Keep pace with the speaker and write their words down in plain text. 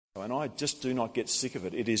And I just do not get sick of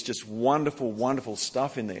it. It is just wonderful, wonderful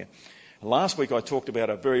stuff in there. Last week I talked about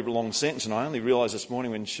a very long sentence, and I only realised this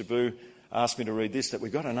morning when Shabu asked me to read this that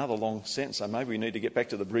we've got another long sentence. So maybe we need to get back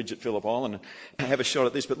to the bridge at Phillip Island and have a shot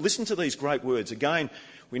at this. But listen to these great words. Again,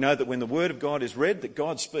 we know that when the Word of God is read, that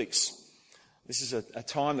God speaks. This is a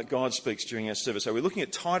time that God speaks during our service. So we're looking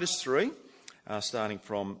at Titus 3, starting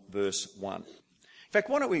from verse 1. In fact,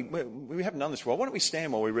 why don't we haven't done this for a while, why don't we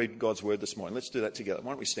stand while we read God's Word this morning? Let's do that together.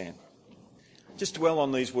 Why don't we stand? Just dwell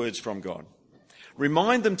on these words from God.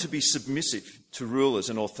 Remind them to be submissive to rulers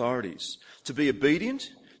and authorities, to be obedient,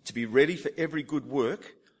 to be ready for every good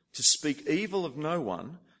work, to speak evil of no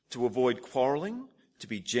one, to avoid quarrelling, to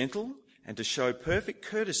be gentle, and to show perfect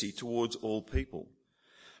courtesy towards all people.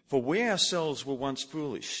 For we ourselves were once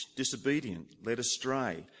foolish, disobedient, led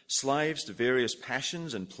astray, slaves to various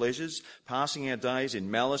passions and pleasures, passing our days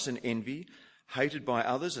in malice and envy, hated by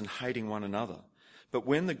others and hating one another. But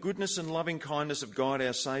when the goodness and loving kindness of God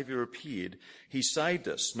our Saviour appeared, he saved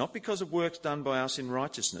us, not because of works done by us in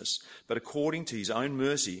righteousness, but according to his own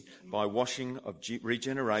mercy, by washing of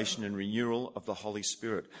regeneration and renewal of the Holy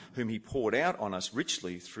Spirit, whom he poured out on us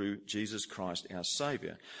richly through Jesus Christ our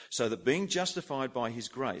Saviour, so that being justified by his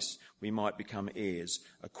grace, we might become heirs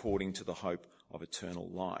according to the hope of eternal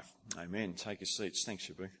life. Amen. Take your seats. Thanks,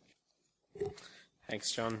 Shabu.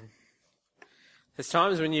 Thanks, John. There's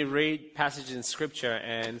times when you read passages in Scripture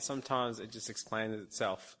and sometimes it just explains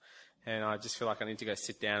itself. And I just feel like I need to go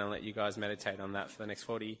sit down and let you guys meditate on that for the next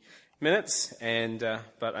 40 minutes.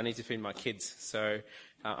 But I need to feed my kids, so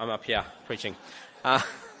I'm up here preaching.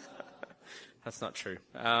 That's not true.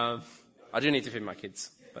 I do need to feed my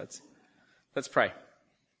kids, but let's pray.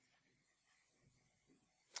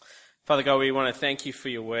 Father God, we want to thank you for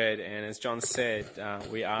your word, and as John said,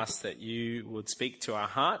 we ask that you would speak to our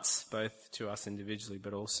hearts, both to us individually,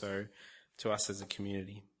 but also to us as a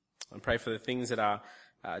community. I pray for the things that are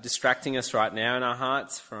distracting us right now in our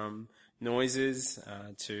hearts, from noises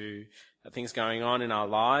to things going on in our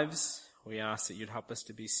lives. We ask that you'd help us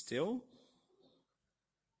to be still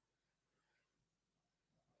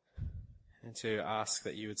and to ask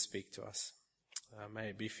that you would speak to us. May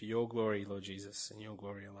it be for your glory, Lord Jesus, and your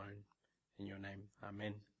glory alone. In your name,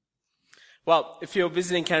 amen. Well, if you're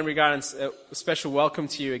visiting Canterbury Gardens, a special welcome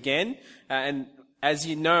to you again. And as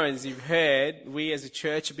you know, as you've heard, we as a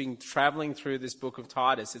church have been travelling through this book of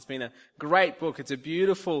Titus. It's been a great book. It's a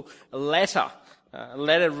beautiful letter. A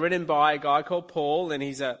letter written by a guy called Paul, and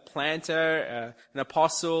he's a planter, an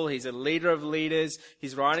apostle. He's a leader of leaders.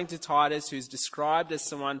 He's writing to Titus, who's described as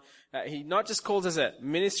someone he not just calls as a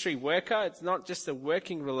ministry worker. It's not just a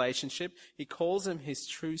working relationship. He calls him his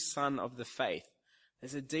true son of the faith.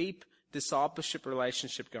 There's a deep discipleship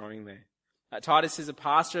relationship going there. Titus is a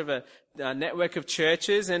pastor of a network of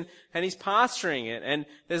churches, and he's pastoring it. And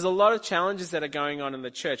there's a lot of challenges that are going on in the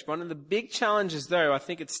church. One of the big challenges, though, I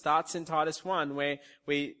think it starts in Titus 1, where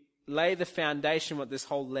we lay the foundation what this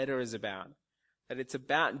whole letter is about. That it's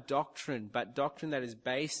about doctrine, but doctrine that is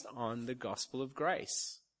based on the gospel of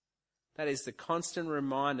grace. That is the constant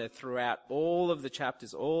reminder throughout all of the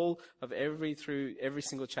chapters, through every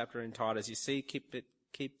single chapter in Titus. You see, keep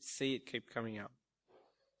coming up.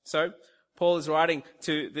 So, Paul is writing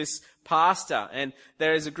to this pastor, and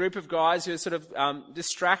there is a group of guys who are sort of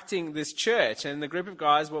distracting this church. And the group of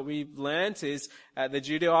guys, what we've learnt is the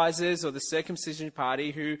Judaizers or the circumcision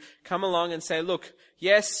party who come along and say, look,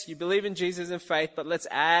 yes, you believe in Jesus and faith, but let's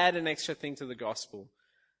add an extra thing to the gospel.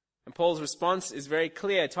 And Paul's response is very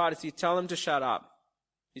clear. Titus, you tell them to shut up.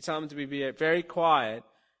 You tell them to be very quiet,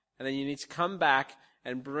 and then you need to come back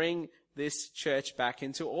and bring this church back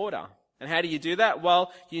into order. And how do you do that?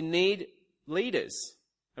 Well, you need leaders.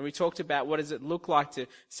 And we talked about what does it look like to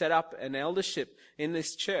set up an eldership in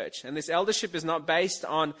this church. And this eldership is not based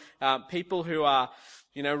on people who are,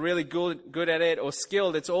 really good at it or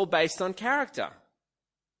skilled. It's all based on character.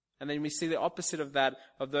 And then we see the opposite of that,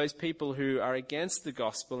 of those people who are against the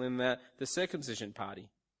gospel in the circumcision party.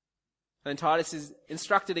 And Titus is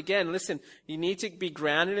instructed again, listen, you need to be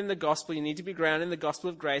grounded in the gospel. You need to be grounded in the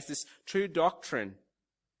gospel of grace, this true doctrine.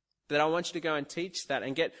 That I want you to go and teach that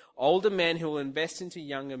and get older men who will invest into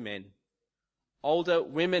younger men. Older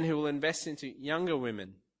women who will invest into younger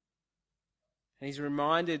women. And he's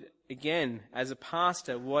reminded again, as a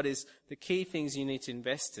pastor, what is the key things you need to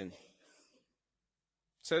invest in.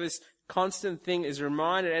 So this constant thing is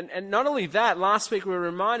reminded. And not only that, last week we were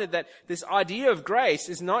reminded that this idea of grace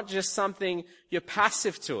is not just something you're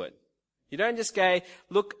passive to it. You don't just go,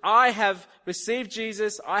 look, I have received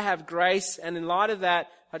Jesus, I have grace, and in light of that,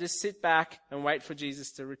 I just sit back and wait for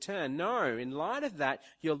Jesus to return. No, in light of that,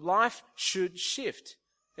 your life should shift.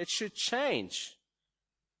 It should change.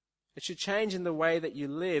 It should change in the way that you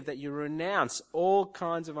live, that you renounce all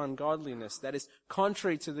kinds of ungodliness that is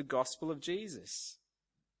contrary to the gospel of Jesus.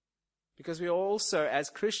 Because we are also, as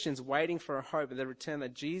Christians, waiting for a hope of the return,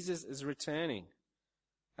 that Jesus is returning.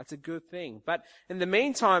 That's a good thing. But in the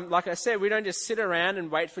meantime, like I said, we don't just sit around and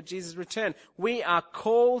wait for Jesus' return. We are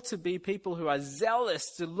called to be people who are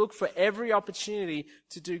zealous to look for every opportunity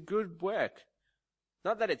to do good work.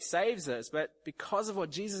 Not that it saves us, but because of what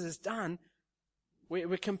Jesus has done,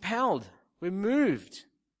 we're compelled, we're moved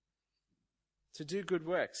to do good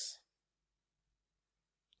works.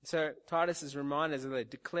 So Titus is reminded us that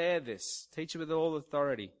declare this, teach it with all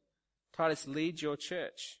authority. Titus, lead your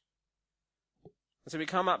church. And so we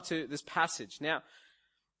come up to this passage. Now,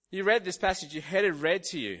 you read this passage, you had it read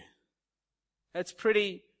to you. It's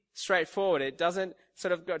pretty straightforward. It doesn't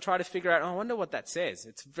sort of try to figure out, I wonder what that says.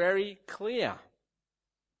 It's very clear.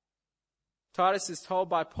 Titus is told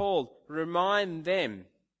by Paul, remind them.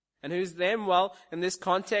 And who's them? Well, in this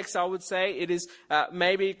context, I would say it is,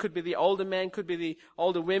 maybe it could be the older men, could be the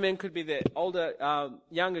older women, could be the older,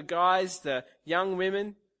 younger guys, the young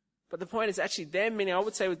women. But the point is actually them, meaning I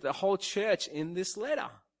would say with the whole church in this letter.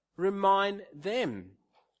 Remind them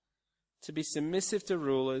to be submissive to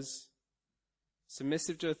rulers,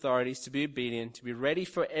 submissive to authorities, to be obedient, to be ready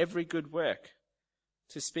for every good work,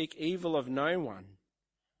 to speak evil of no one,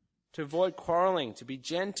 to avoid quarreling, to be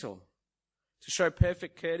gentle, to show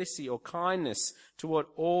perfect courtesy or kindness toward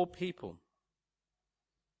all people.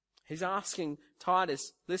 He's asking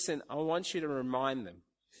Titus, listen, I want you to remind them.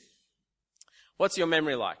 What's your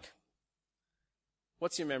memory like?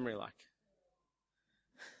 What's your memory like?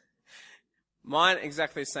 Mine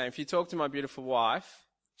exactly the same. If you talk to my beautiful wife,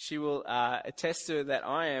 she will attest to that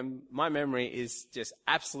my memory is just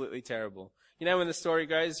absolutely terrible. You know when the story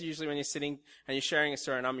goes, usually when you're sitting and you're sharing a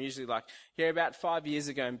story, and I'm usually like, yeah, about 5 years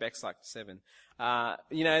ago, and Beck's like 7.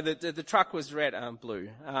 The truck was red, blue.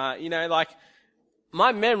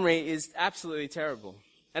 My memory is absolutely terrible.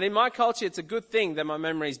 And in my culture, it's a good thing that my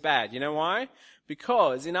memory is bad. You know why?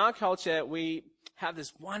 Because in our culture, we have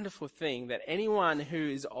this wonderful thing that anyone who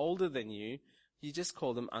is older than you, you just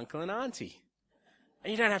call them uncle and auntie.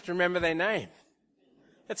 And you don't have to remember their name.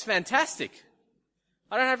 That's fantastic.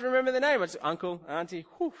 I don't have to remember the name. It's uncle, auntie.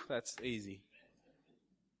 Whew, that's easy.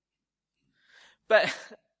 But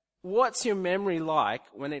what's your memory like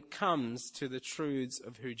when it comes to the truths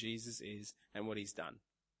of who Jesus is and what he's done?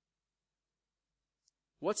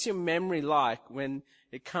 What's your memory like when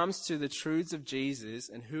it comes to the truths of Jesus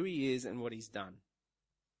and who he is and what he's done?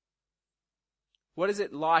 What is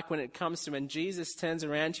it like when it comes to when Jesus turns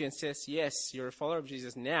around to you and says, yes, you're a follower of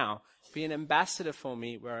Jesus now, be an ambassador for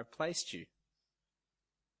me where I placed you?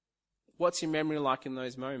 What's your memory like in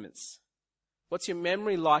those moments? What's your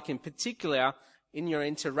memory like in particular in your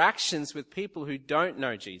interactions with people who don't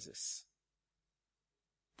know Jesus?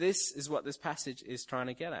 This is what this passage is trying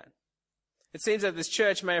to get at. It seems that this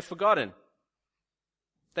church may have forgotten.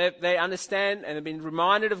 They understand and have been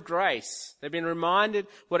reminded of grace. They've been reminded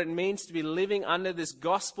what it means to be living under this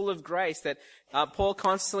gospel of grace that Paul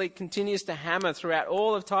constantly continues to hammer throughout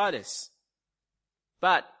all of Titus.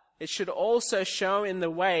 But it should also show in the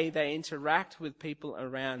way they interact with people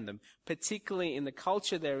around them, particularly in the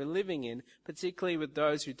culture they're living in, particularly with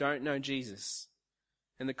those who don't know Jesus.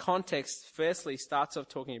 And the context, firstly, starts off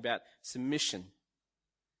talking about submission.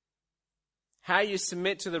 How you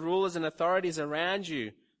submit to the rulers and authorities around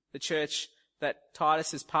you, the church that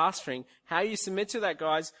Titus is pastoring, how you submit to that,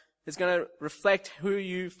 guys, is going to reflect who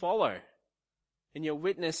you follow in your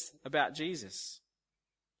witness about Jesus.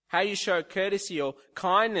 How you show courtesy or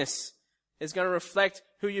kindness is going to reflect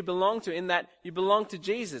who you belong to, in that you belong to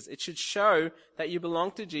Jesus. It should show that you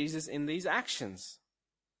belong to Jesus in these actions.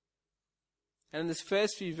 And in this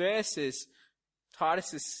first few verses,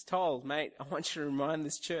 Titus is told, mate, I want you to remind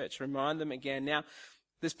this church, remind them again. Now,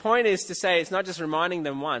 this point is to say it's not just reminding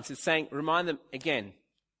them once, it's saying remind them again,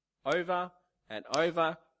 over and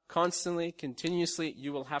over, constantly, continuously,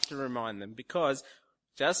 you will have to remind them, because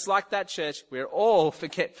just like that church, we're all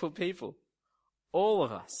forgetful people. All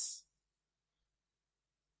of us.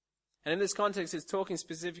 And in this context, it's talking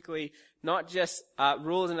specifically not just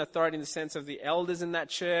rulers and authority in the sense of the elders in that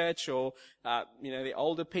church or, the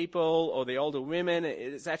older people or the older women.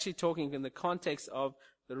 It's actually talking in the context of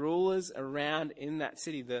the rulers around in that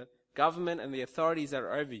city, the government and the authorities that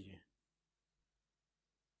are over you.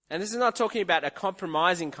 And this is not talking about a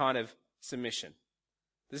compromising kind of submission.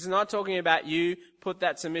 This is not talking about you put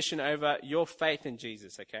that submission over your faith in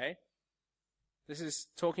Jesus, okay? This is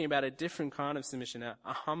talking about a different kind of submission, a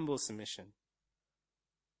humble submission.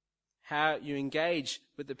 How you engage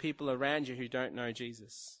with the people around you who don't know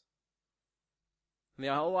Jesus. And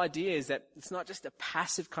the whole idea is that it's not just a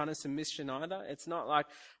passive kind of submission either. It's not like,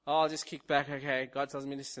 oh, I'll just kick back, okay, God tells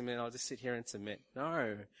me to submit, I'll just sit here and submit.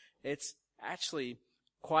 No, it's actually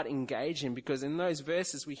quite engaging, because in those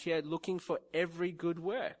verses we hear looking for every good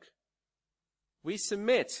work. We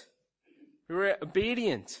submit. We're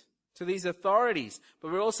obedient to these authorities,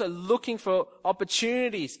 but we're also looking for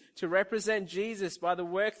opportunities to represent Jesus by the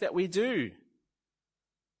work that we do.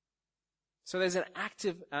 So there's an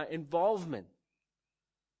active involvement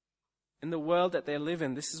in the world that they live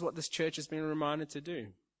in. This is what this church has been reminded to do.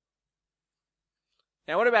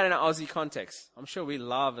 Now, what about in an Aussie context? I'm sure we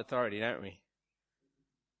love authority, don't we?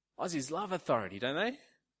 Aussies love authority, don't they?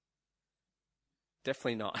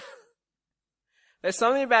 Definitely not. There's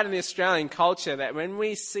something about in the Australian culture that when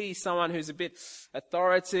we see someone who's a bit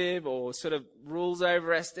authoritative or sort of rules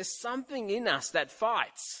over us, there's something in us that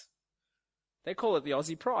fights. They call it the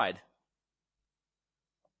Aussie pride.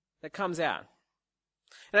 That comes out.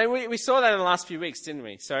 And we saw that in the last few weeks, didn't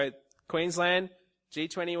we? So Queensland,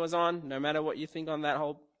 G20 was on, no matter what you think on that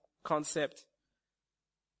whole concept.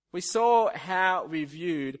 We saw how we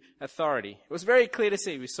viewed authority. It was very clear to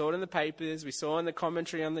see. We saw it in the papers. We saw it in the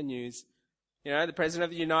commentary on the news. You know, the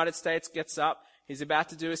President of the United States gets up. He's about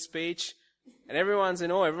to do a speech. And everyone's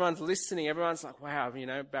in awe. Everyone's listening. Everyone's like, wow, you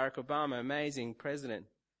know, Barack Obama, amazing president.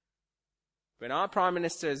 When our Prime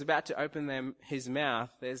Minister is about to open his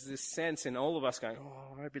mouth, there's this sense in all of us going,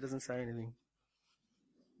 oh, I hope he doesn't say anything.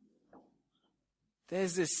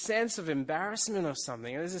 There's this sense of embarrassment or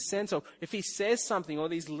something. There's a sense of, if he says something, or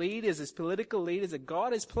these leaders, these political leaders that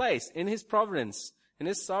God has placed in his providence, in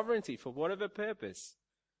his sovereignty for whatever purpose,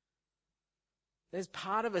 there's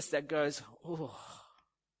part of us that goes, oh,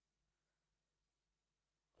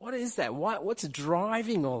 what is that? What's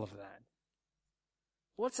driving all of that?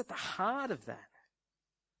 What's at the heart of that?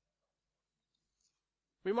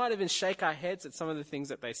 We might even shake our heads at some of the things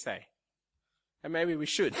that they say. And maybe we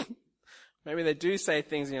should. Maybe they do say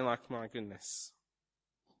things and you're like, my goodness.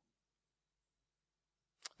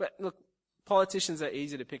 But look, politicians are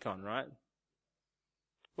easy to pick on, right?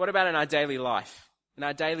 What about in our daily life? In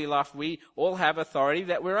our daily life, we all have authority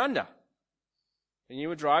that we're under. When you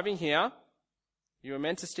were driving here, you were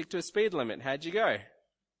meant to stick to a speed limit. How'd you go?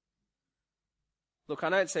 Look, I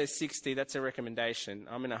know it says 60. That's a recommendation.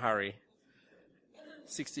 I'm in a hurry.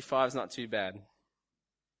 65 is not too bad.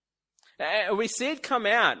 We see it come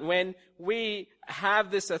out when we have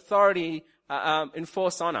this authority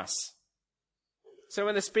enforced on us. So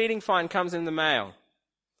when the speeding fine comes in the mail,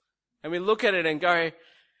 and we look at it and go,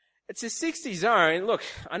 it's a 60 zone. Look,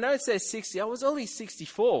 I know it says 60. I was only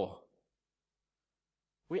 64.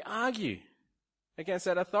 We argue against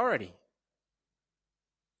that authority.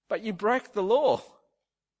 But you broke the law.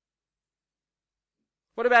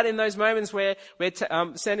 What about in those moments where we're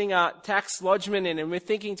sending our tax lodgement in and we're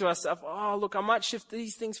thinking to ourselves, oh, look, I might shift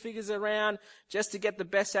these figures around just to get the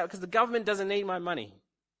best out because the government doesn't need my money.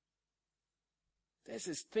 There's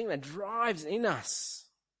this thing that drives in us.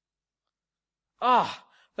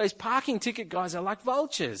 Those parking ticket guys are like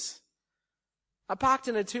vultures. I parked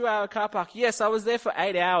in a 2-hour car park. Yes, I was there for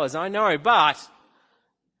 8 hours, I know, but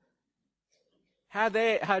how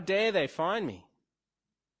dare they fine me?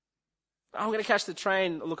 I'm going to catch the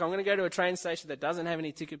train. Look, I'm going to go to a train station that doesn't have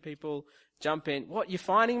any ticket people. Jump in. What, you're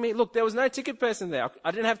fining me? Look, there was no ticket person there.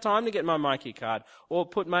 I didn't have time to get my Myki card or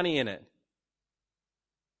put money in it.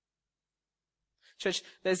 Church,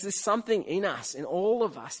 there's this something in us, in all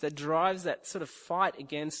of us, that drives that sort of fight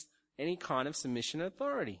against any kind of submission and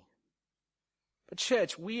authority. But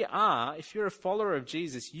church, we are, if you're a follower of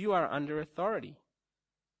Jesus, you are under authority.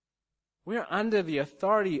 We're under the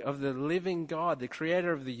authority of the living God, the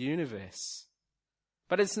creator of the universe.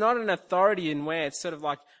 But it's not an authority in where it's sort of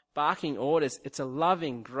like barking orders. It's a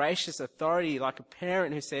loving, gracious authority, like a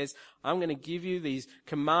parent who says, I'm going to give you these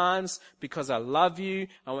commands because I love you.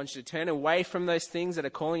 I want you to turn away from those things that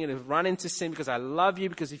are calling you to run into sin because I love you,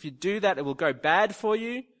 because if you do that, it will go bad for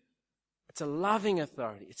you. It's a loving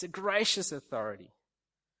authority. It's a gracious authority.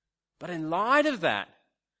 But in light of that,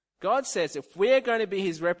 God says if we're going to be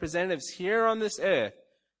his representatives here on this earth,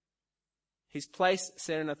 he's placed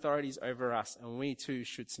certain authorities over us, and we too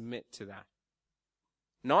should submit to that.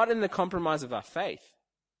 Not in the compromise of our faith,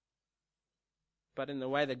 but in the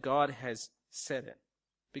way that God has said it.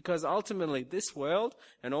 Because ultimately this world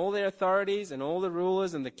and all their authorities and all the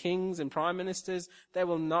rulers and the kings and prime ministers, they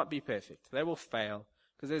will not be perfect. They will fail.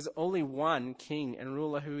 Because there's only one king and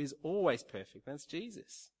ruler who is always perfect. That's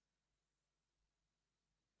Jesus.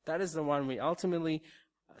 That is the one we ultimately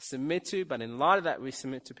submit to, but in light of that, we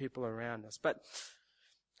submit to people around us. But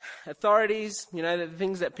authorities, the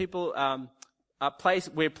things that people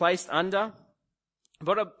we're placed under,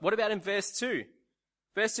 But what about in verse 2?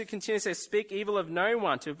 Verse 2 continues to say, speak evil of no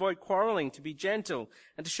one, to avoid quarreling, to be gentle,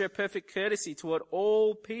 and to show perfect courtesy toward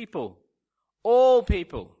all people. All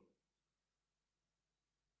people.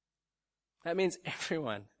 That means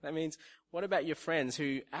everyone. That means, what about your friends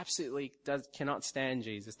who absolutely cannot stand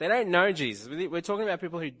Jesus? They don't know Jesus. We're talking about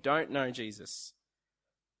people who don't know Jesus.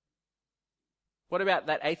 What about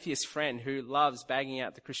that atheist friend who loves bagging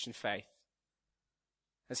out the Christian faith?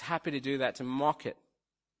 Is happy to do that, to mock it.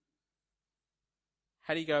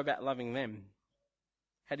 How do you go about loving them?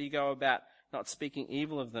 How do you go about not speaking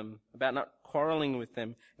evil of them, about not quarreling with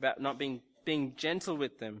them, about not being gentle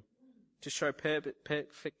with them, to show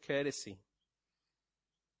perfect courtesy?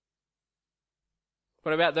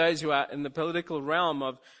 What about those who are in the political realm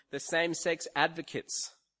of the same-sex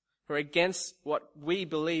advocates, who are against what we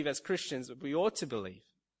believe as Christians that we ought to believe?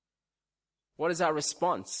 What is our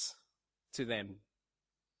response to them?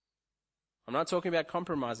 I'm not talking about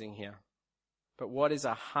compromising here, but what is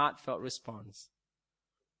our heartfelt response?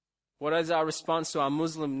 What is our response to our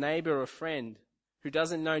Muslim neighbor or friend who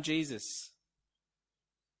doesn't know Jesus?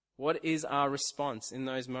 What is our response in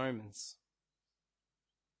those moments?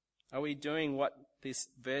 Are we doing what these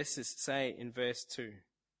verses say in verse 2?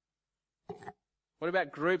 What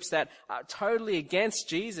about groups that are totally against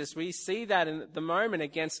Jesus? We see that in the moment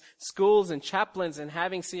against schools and chaplains and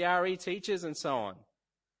having CRE teachers and so on.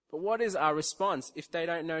 But what is our response if they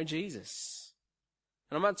don't know Jesus?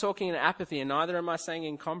 And I'm not talking in apathy, and neither am I saying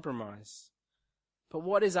in compromise. But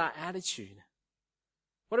what is our attitude?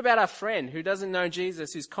 What about our friend who doesn't know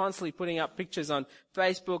Jesus, who's constantly putting up pictures on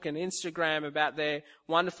Facebook and Instagram about their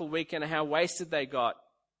wonderful weekend and how wasted they got?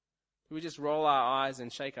 Do we just roll our eyes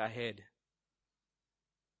and shake our head?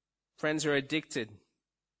 Friends who are addicted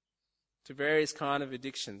to various kind of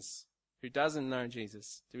addictions, who doesn't know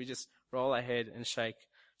Jesus, do we just roll our eyes and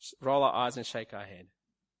shake our head?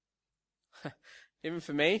 Even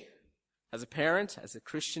for me, as a parent, as a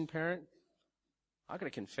Christian parent, I've got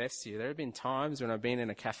to confess to you, there have been times when I've been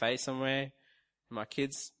in a cafe somewhere and my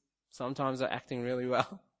kids sometimes are acting really well.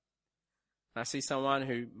 And I see someone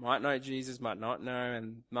who might know Jesus, might not know,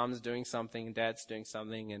 and mum's doing something and dad's doing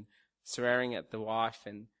something and swearing at the wife,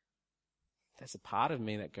 and there's a part of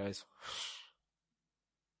me that goes,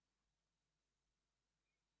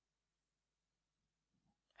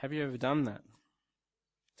 have you ever done that?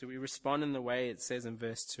 Do we respond in the way it says in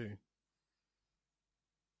verse 2?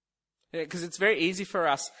 Because it's very easy for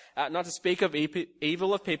us not to speak of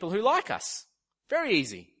evil of people who like us. Very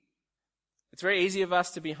easy. It's very easy of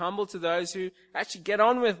us to be humble to those who actually get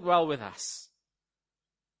on well with us.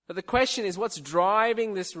 But the question is, what's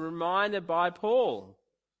driving this reminder by Paul?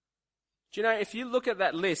 Do you know, if you look at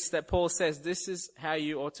that list that Paul says, this is how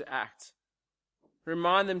you ought to act.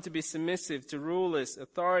 Remind them to be submissive to rulers,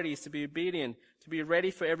 authorities, to be obedient, to be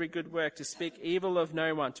ready for every good work, to speak evil of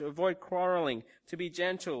no one, to avoid quarreling, to be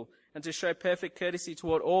gentle, and to show perfect courtesy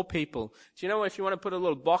toward all people. Do you know, if you want to put a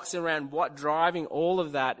little box around what driving all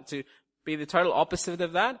of that to be the total opposite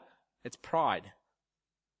of that, it's pride.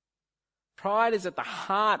 Pride is at the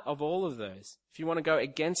heart of all of those. If you want to go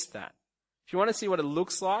against that, if you want to see what it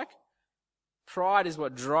looks like, pride is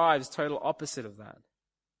what drives total opposite of that.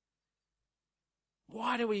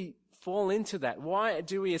 Why do we fall into that? Why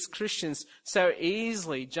do we as Christians so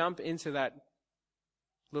easily jump into that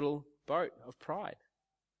little boat of pride?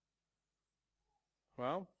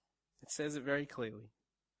 Well, it says it very clearly.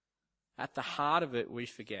 At the heart of it, we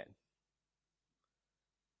forget.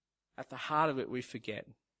 At the heart of it, we forget.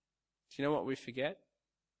 Do you know what we forget?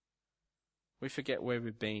 We forget where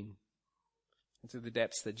we've been and to the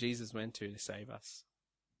depths that Jesus went to save us.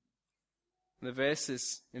 In the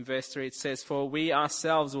verses, in verse 3, it says, for we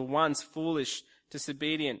ourselves were once foolish,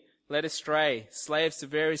 disobedient, led astray, slaves to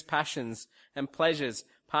various passions and pleasures,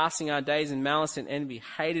 passing our days in malice and envy,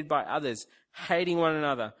 hated by others, hating one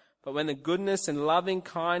another. But when the goodness and loving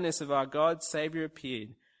kindness of our God Savior appeared,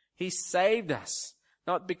 he saved us,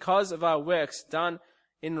 not because of our works done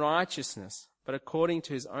in righteousness, but according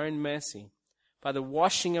to his own mercy, by the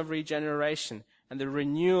washing of regeneration and the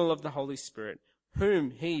renewal of the Holy Spirit,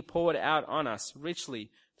 whom he poured out on us richly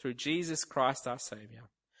through Jesus Christ our Savior,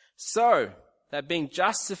 so that being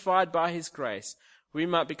justified by his grace, we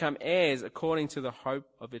might become heirs according to the hope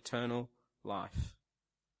of eternal life.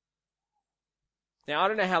 Now, I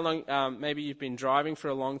don't know how long, maybe you've been driving for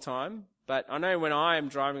a long time, but I know when I am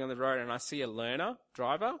driving on the road and I see a learner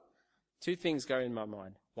driver, two things go in my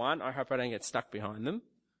mind. One, I hope I don't get stuck behind them.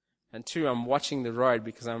 And two, I'm watching the road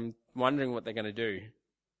because I'm wondering what they're going to do.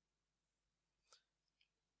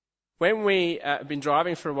 When we have been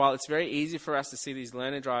driving for a while, it's very easy for us to see these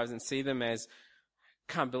learner drivers and see them as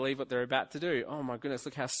can't believe what they're about to do. Oh my goodness,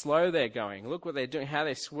 look how slow they're going. Look what they're doing, how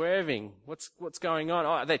they're swerving. What's going on? Oh,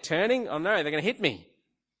 are they turning? Oh no, they're going to hit me.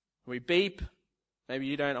 We beep. Maybe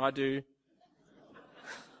you don't, I do. You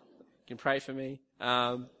can pray for me.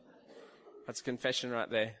 That's a confession right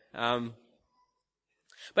there.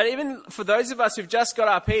 But even for those of us who've just got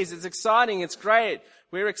our Ps, it's exciting, it's great.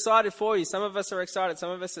 We're excited for you. Some of us are excited,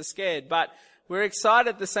 some of us are scared. But we're excited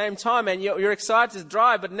at the same time, and you're excited to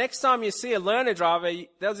drive. But next time you see a learner driver,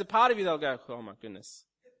 there's a part of you that'll go, oh my goodness.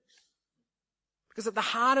 Because at the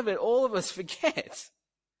heart of it, all of us forget.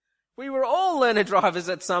 We were all learner drivers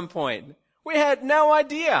at some point. We had no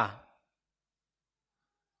idea.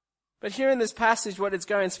 But here in this passage, what it's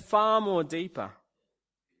going is far more deeper.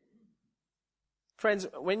 Friends,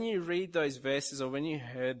 when you read those verses or when you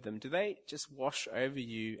heard them, do they just wash over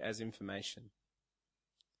you as information?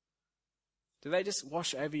 Do they just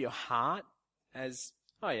wash over your heart as,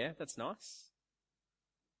 oh yeah, that's nice?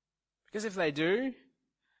 Because if they do,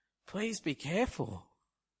 please be careful.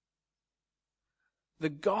 The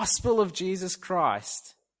gospel of Jesus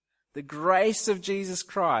Christ, the grace of Jesus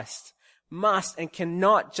Christ, must and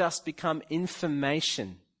cannot just become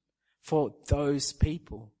information for those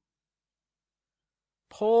people.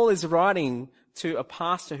 Paul is writing to a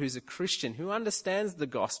pastor who's a Christian, who understands the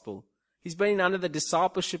gospel. He's been under the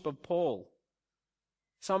discipleship of Paul.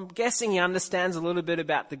 So I'm guessing he understands a little bit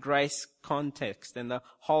about the grace context and the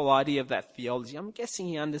whole idea of that theology. I'm guessing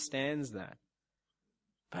he understands that.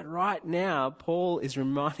 But right now, Paul is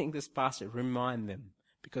reminding this pastor, remind them,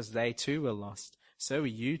 because they too were lost. So are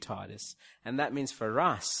you, Titus. And that means for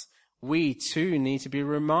us, we too need to be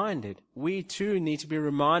reminded. We too need to be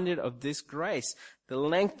reminded of this grace, the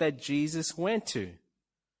length that Jesus went to.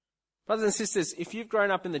 Brothers and sisters, if you've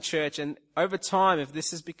grown up in the church and over time, if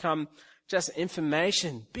this has become just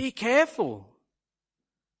information, be careful.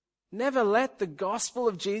 Never let the gospel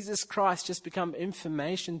of Jesus Christ just become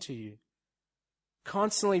information to you.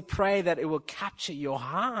 Constantly pray that it will capture your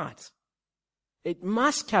heart. It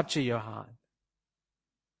must capture your heart.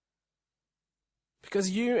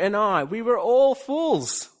 Because you and I, we were all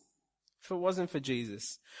fools if it wasn't for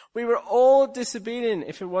Jesus. We were all disobedient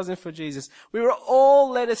if it wasn't for Jesus. We were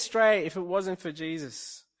all led astray if it wasn't for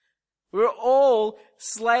Jesus. We were all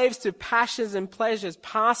slaves to passions and pleasures,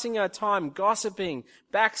 passing our time gossiping,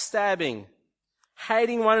 backstabbing,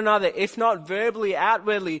 hating one another, if not verbally,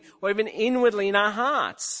 outwardly, or even inwardly in our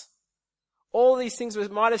hearts. All these things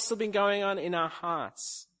might have still been going on in our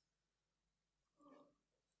hearts.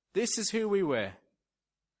 This is who we were.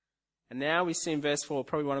 And now we see in verse 4,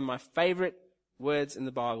 probably one of my favorite words in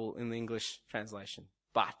the Bible in the English translation.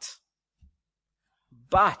 But.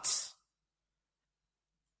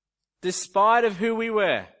 Despite of who we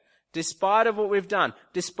were, despite of what we've done,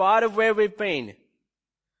 despite of where we've been,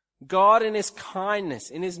 God in His kindness,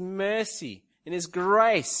 in His mercy, in His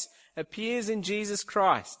grace, appears in Jesus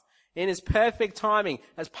Christ, in His perfect timing,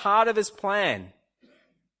 as part of His plan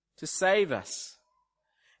to save us.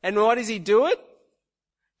 And what does He do it?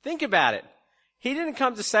 Think about it. He didn't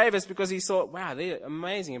come to save us because He thought, wow, they're an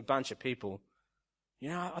amazing bunch of people.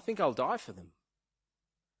 I think I'll die for them.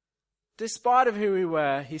 Despite of who we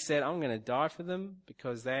were, He said, I'm going to die for them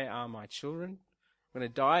because they are my children. I'm going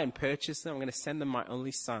to die and purchase them. I'm going to send them my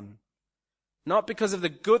only Son. Not because of the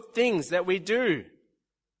good things that we do.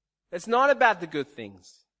 It's not about the good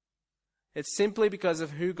things. It's simply because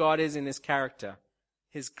of who God is in His character,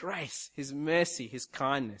 His grace, His mercy, His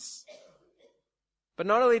kindness. But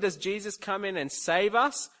not only does Jesus come in and save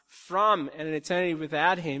us from an eternity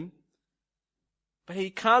without Him, but He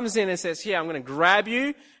comes in and says, here, I'm going to grab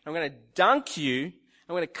you, I'm going to dunk you,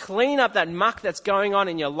 I'm going to clean up that muck that's going on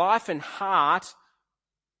in your life and heart.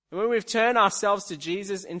 And when we've turned ourselves to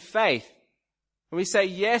Jesus in faith, and we say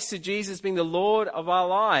yes to Jesus being the Lord of our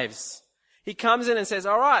lives, He comes in and says,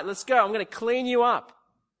 all right, let's go. I'm going to clean you up.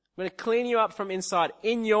 I'm going to clean you up from inside,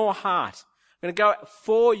 in your heart. I'm going to go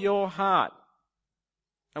for your heart.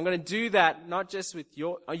 I'm going to do that not just with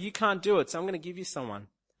you can't do it, so I'm going to give you someone.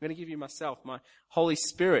 I'm going to give you myself, my Holy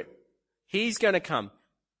Spirit. He's going to come.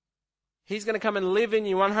 He's going to come and live in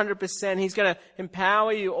you 100%. He's going to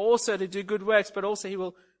empower you also to do good works, but also He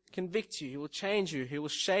will convict you. He will change you. He will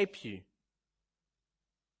shape you.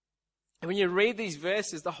 And when you read these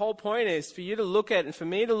verses, the whole point is for you to look at it and for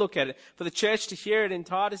me to look at it, for the church to hear it in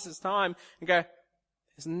Titus's time and go,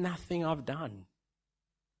 there's nothing I've done.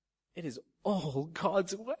 It is all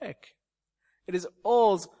God's work. It is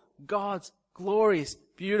all God's glorious,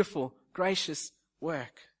 beautiful, gracious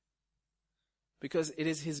work. Because it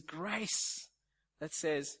is His grace that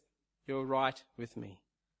says, you're right with me.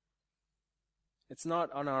 It's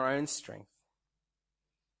not on our own strength.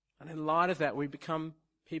 And in light of that, we become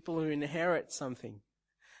people who inherit something.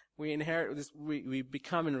 We inherit this, we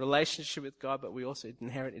become in relationship with God, but we also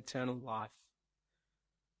inherit eternal life.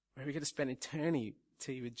 Where we get to spend eternity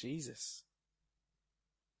with Jesus.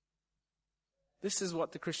 This is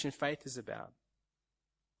what the Christian faith is about.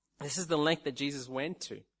 This is the length that Jesus went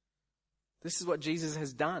to. This is what Jesus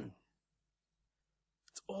has done.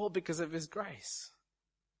 It's all because of his grace.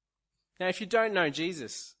 Now, if you don't know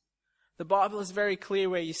Jesus, the Bible is very clear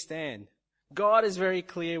where you stand. God is very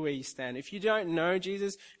clear where you stand. If you don't know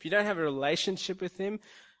Jesus, if you don't have a relationship with him,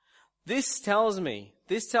 this tells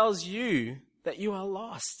you that you are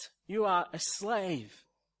lost. You are a slave.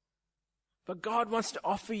 But God wants to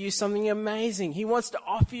offer you something amazing. He wants to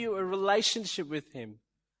offer you a relationship with him.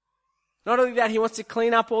 Not only that, he wants to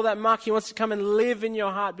clean up all that muck. He wants to come and live in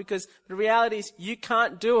your heart, because the reality is you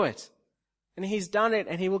can't do it. And he's done it,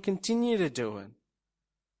 and he will continue to do it.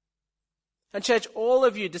 And church, all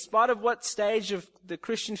of you, despite of what stage of the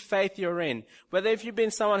Christian faith you're in, whether if you've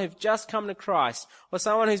been someone who's just come to Christ or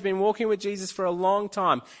someone who's been walking with Jesus for a long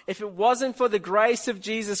time, if it wasn't for the grace of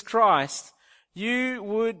Jesus Christ, you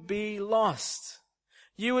would be lost.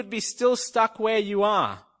 You would be still stuck where you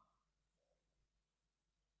are.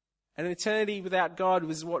 And an eternity without God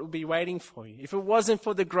was what would be waiting for you. If it wasn't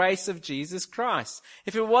for the grace of Jesus Christ.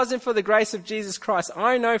 If it wasn't for the grace of Jesus Christ,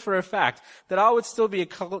 I know for a fact that I would still be a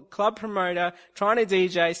club promoter, trying to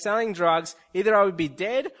DJ, selling drugs. Either I would be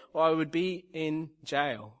dead or I would be in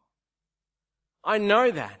jail. I know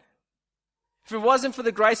that. If it wasn't for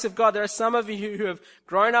the grace of God, there are some of you who have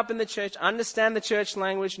grown up in the church, understand the church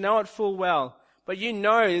language, know it full well. But you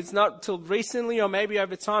know it's not till recently or maybe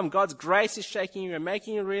over time, God's grace is shaking you and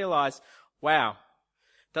making you realize, wow,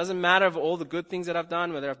 doesn't matter of all the good things that I've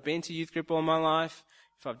done, whether I've been to youth group all my life,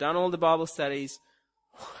 if I've done all the Bible studies,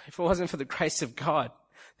 if it wasn't for the grace of God,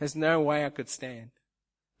 there's no way I could stand.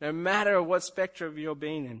 No matter what spectrum you're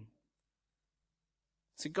being in.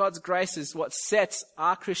 So God's grace is what sets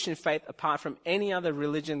our Christian faith apart from any other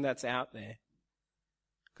religion that's out there.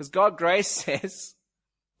 Because God's grace says,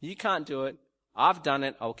 you can't do it. I've done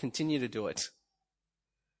it. I'll continue to do it.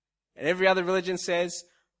 And every other religion says,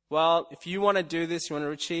 well, if you want to do this, you want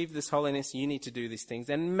to achieve this holiness, you need to do these things.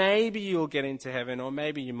 And maybe you'll get into heaven, or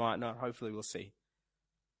maybe you might not. Hopefully we'll see.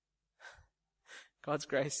 God's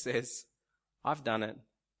grace says, I've done it.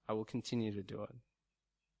 I will continue to do it.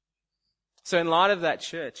 So in light of that,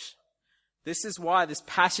 church, this is why this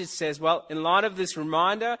passage says, well, in light of this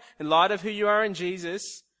reminder, in light of who you are in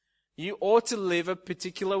Jesus, you ought to live a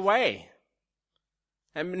particular way.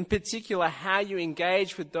 And in particular, how you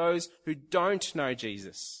engage with those who don't know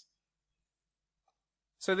Jesus.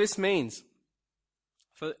 So this means,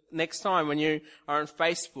 for next time when you are on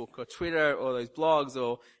Facebook or Twitter or those blogs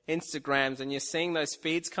or Instagrams and you're seeing those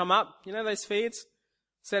feeds come up, you know those feeds?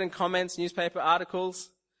 Certain comments, newspaper articles.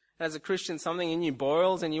 As a Christian, something in you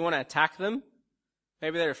boils and you want to attack them.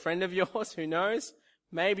 Maybe they're a friend of yours, who knows?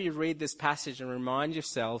 Maybe you read this passage and remind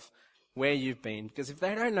yourself where you've been. Because if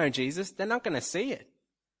they don't know Jesus, they're not going to see it.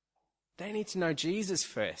 They need to know Jesus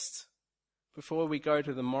first before we go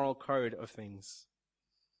to the moral code of things.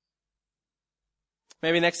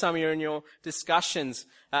 Maybe next time you're in your discussions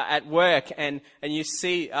at work and you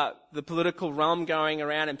see the political realm going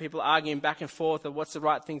around and people arguing back and forth of what's the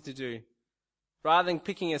right thing to do. Rather than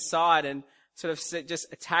picking a side and sort of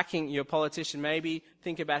just attacking your politician, maybe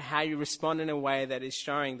think about how you respond in a way that is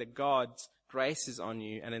showing that God's grace is on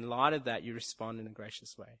you, and in light of that, you respond in a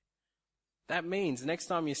gracious way. That means next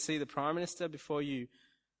time you see the Prime Minister, before you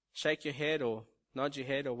shake your head or nod your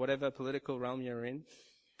head or whatever political realm you're in,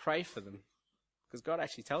 pray for them. Because God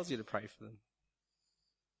actually tells you to pray for them.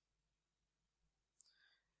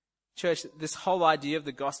 Church, this whole idea of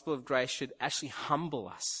the gospel of grace should actually humble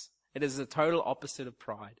us. It is the total opposite of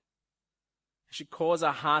pride. It should cause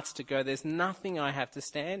our hearts to go, there's nothing I have to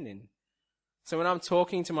stand in. So when I'm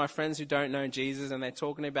talking to my friends who don't know Jesus and they're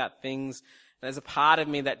talking about things, there's a part of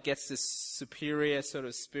me that gets this superior sort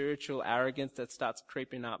of spiritual arrogance that starts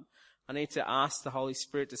creeping up. I need to ask the Holy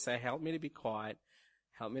Spirit to say, help me to be quiet.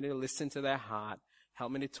 Help me to listen to their heart.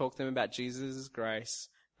 Help me to talk to them about Jesus' grace.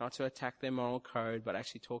 Not to attack their moral code, but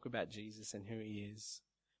actually talk about Jesus and who he is.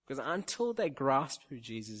 Because until they grasp who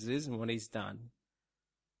Jesus is and what he's done,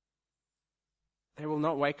 they will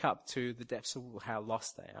not wake up to the depths of how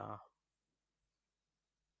lost they are.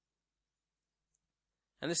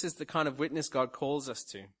 And this is the kind of witness God calls us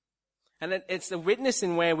to. And it's the witness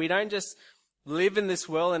in where we don't just live in this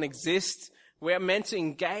world and exist. We're meant to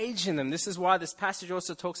engage in them. This is why this passage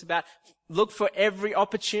also talks about look for every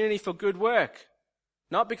opportunity for good work.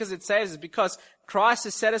 Not because it saves us, because Christ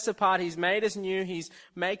has set us apart. He's made us new. He's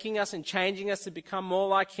making us and changing us to become more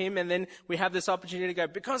like him. And then we have this opportunity to go,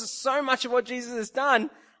 because of so much of what Jesus has done,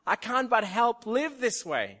 I can't but help live this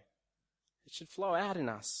way. It should flow out in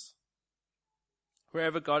us,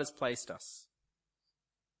 wherever God has placed us.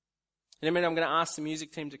 In a minute, I'm going to ask the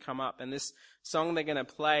music team to come up. And this song they're going to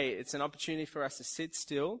play, it's an opportunity for us to sit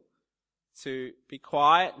still, to be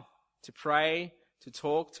quiet, to pray, to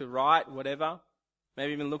talk, to write, whatever.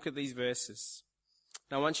 Maybe even look at these verses.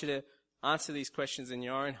 And I want you to answer these questions in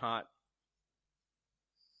your own heart.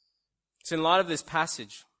 So in light of this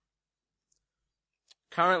passage,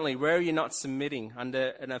 currently, where are you not submitting under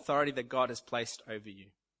an authority that God has placed over you?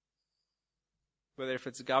 Whether if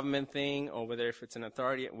it's a government thing or whether if it's an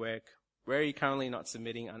authority at work, where are you currently not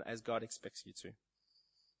submitting as God expects you to?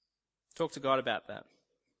 Talk to God about that.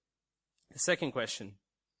 The second question.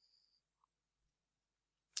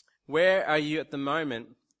 Where are you at the moment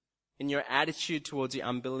in your attitude towards your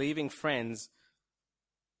unbelieving friends,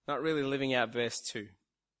 not really living out verse 2?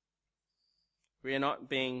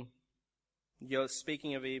 You're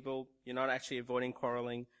speaking of evil, you're not actually avoiding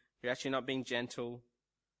quarreling, you're actually not being gentle,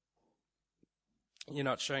 you're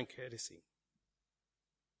not showing courtesy.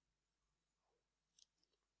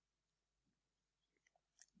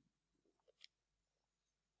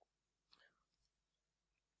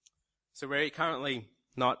 So where are you currently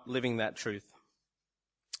not living that truth?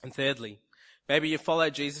 And thirdly, maybe you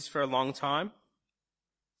followed Jesus for a long time.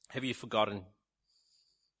 Have you forgotten?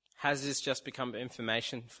 Has this just become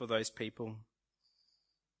information for those people?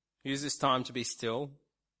 Use this time to be still,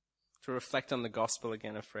 to reflect on the gospel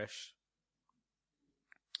again afresh.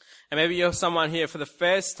 And maybe you're someone here for the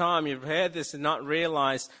first time, you've heard this and not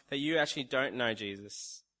realized that you actually don't know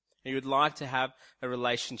Jesus. You would like to have a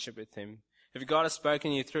relationship with him. If God has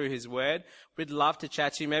spoken you through his word, we'd love to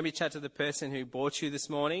chat to you. Maybe chat to the person who brought you this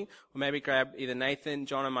morning, or maybe grab either Nathan,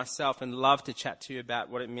 John, or myself and love to chat to you about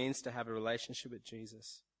what it means to have a relationship with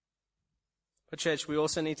Jesus. But church, we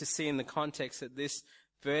also need to see in the context that this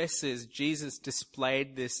verses, Jesus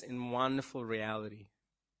displayed this in wonderful reality.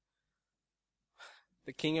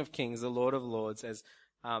 The King of Kings, the Lord of Lords, as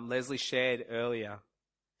Leslie shared earlier,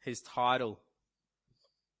 his title,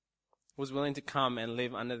 was willing to come and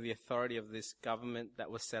live under the authority of this government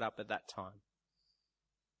that was set up at that time.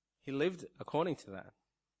 He lived according to that.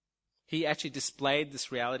 He actually displayed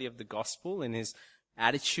this reality of the gospel in his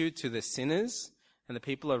attitude to the sinners and the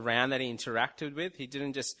people around that he interacted with. He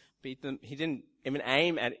didn't just beat them. He didn't even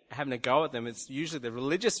aim at having a go at them. It's usually the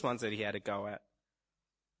religious ones that he had a go at.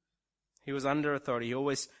 He was under authority. He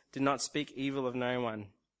always did not speak evil of no one.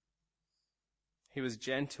 He was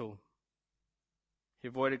gentle. He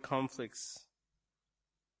avoided conflicts.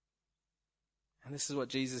 And this is what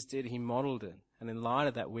Jesus did. He modeled it. And in light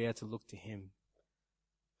of that, we are to look to him,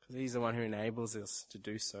 because he's the one who enables us to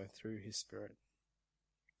do so through his Spirit.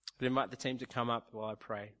 I'd invite the team to come up while I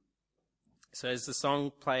pray. So as the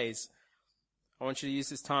song plays, I want you to use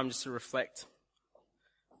this time just to reflect.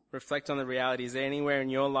 Reflect on the reality. Is there anywhere in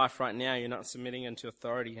your life right now you're not submitting unto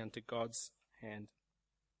authority, unto God's hand?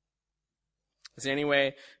 Is there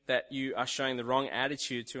anywhere that you are showing the wrong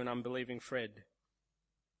attitude to an unbelieving friend?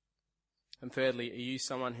 And thirdly, are you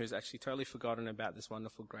someone who's actually totally forgotten about this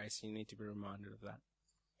wonderful grace? You need to be reminded of that.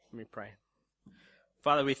 Let me pray.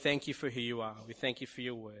 Father, we thank you for who you are. We thank you for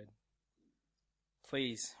your word.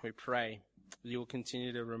 Please, we pray that you will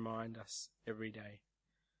continue to remind us every day.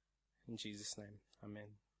 In Jesus' name, amen.